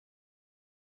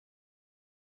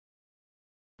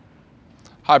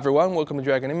Hi everyone, welcome to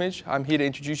Dragon Image. I'm here to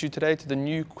introduce you today to the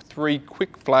new 3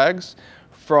 quick flags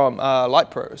from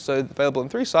LightPro. So available in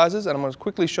 3 sizes, and I'm going to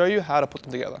quickly show you how to put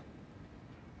them together.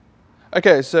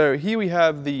 Okay, so here we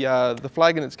have the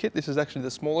flag in its kit. This is actually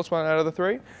the smallest one out of the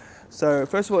 3. So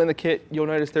first of all, in the kit, you'll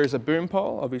notice there is a boom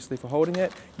pole, obviously for holding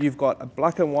it. You've got a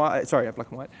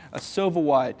silver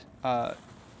white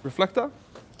reflector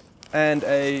and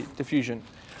a diffusion.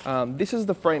 This is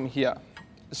the frame here.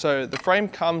 So the frame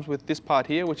comes with this part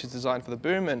here, which is designed for the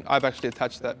boom, and I've actually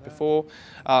attached that before,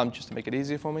 just to make it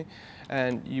easier for me.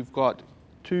 And you've got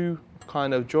 2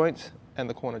 kind of joints and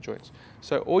the corner joints.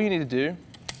 So all you need to do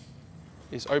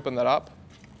is open that up,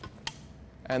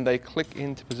 and they click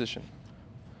into position.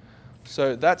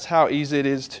 So that's how easy it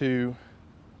is to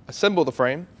assemble the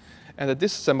frame. And to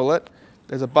disassemble it,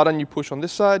 there's a button you push on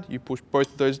this side, you push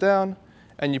both of those down,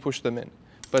 and you push them in.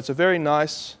 But it's a very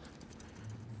nice,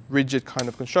 rigid kind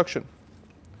of construction.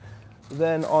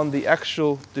 Then on the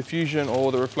actual diffusion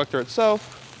or the reflector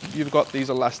itself, you've got these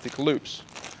elastic loops.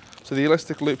 So the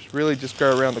elastic loops really just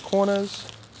go around the corners.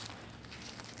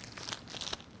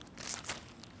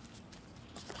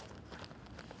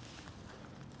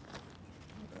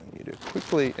 And you do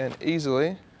quickly and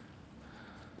easily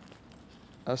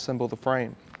assemble the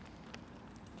frame.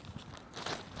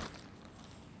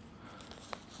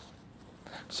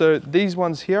 So these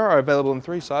ones here are available in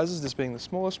 3 sizes, this being the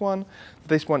smallest one.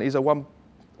 This one is a 1.1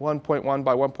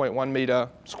 by 1.1 meter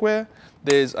square.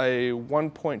 There's a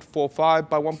 1.45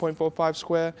 by 1.45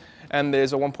 square, and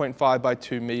there's a 1.5 by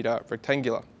 2 meter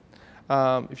rectangular.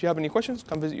 If you have any questions,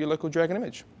 come visit your local Dragon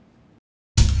Image.